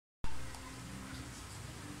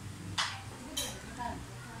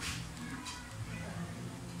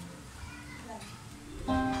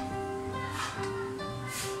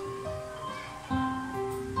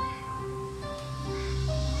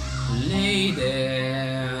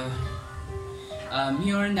Lady, I'm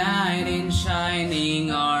your knight in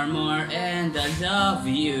shining armor and I love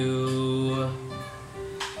you.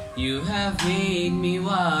 You have made me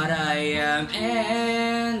what I am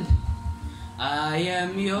and I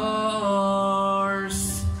am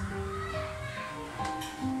yours.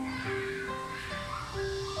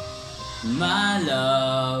 My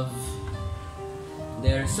love,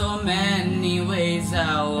 there's so many ways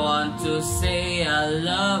I want to say I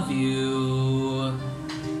love you.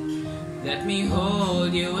 Let me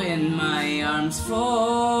hold you in my arms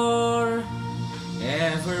for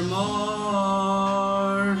evermore.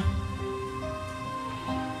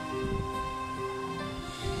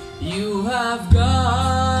 You have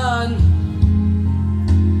gone,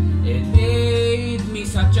 it made me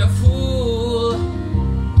such a fool.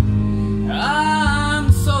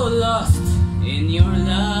 I'm so lost in your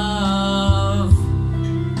love.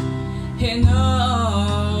 And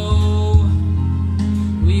oh,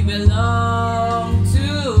 we belong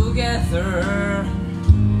together.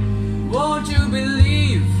 Won't you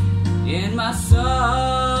believe in my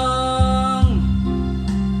song?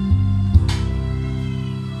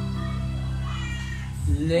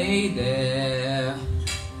 Lady,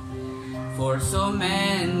 for so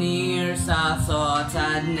many years I thought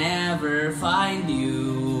I'd never find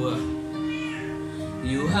you.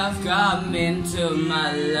 You have come into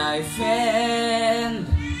my life and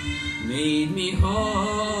made me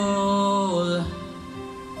whole.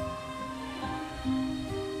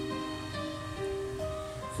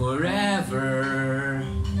 Forever,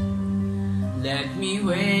 let me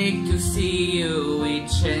wake to see you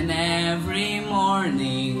each and every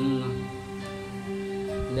morning.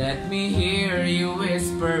 Let me hear you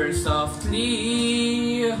whisper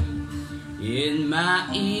softly in my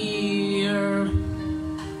ear.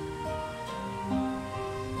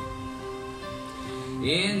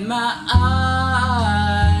 In my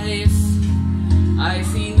eyes, I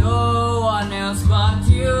see no one else but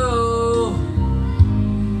you.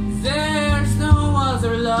 There's no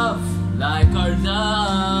other love like our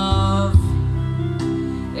love.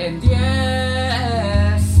 And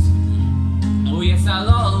yes, oh yes, I'll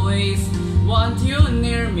always want you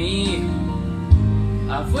near me.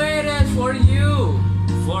 I've waited for you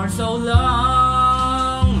for so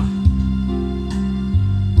long.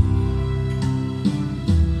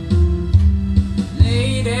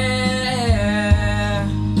 Lady,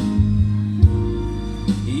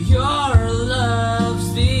 your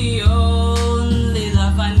love's the only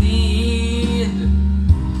love I need.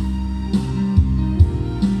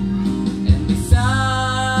 And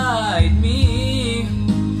beside me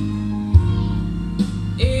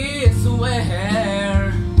is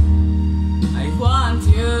where I want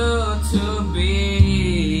you to be.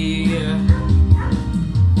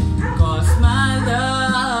 'Cause my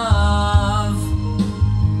love,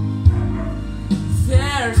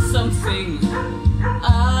 there's something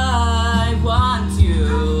I want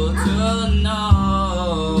you to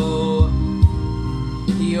know.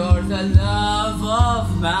 You're the love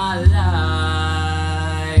of my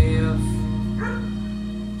life.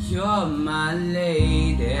 You're my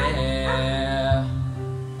lady.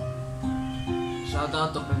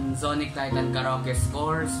 Shoutout to Panzonic Titan Karaoke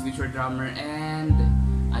Scores, Future Drummer, and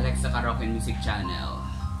Alexa Karaoke Music Channel.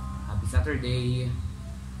 Happy Saturday!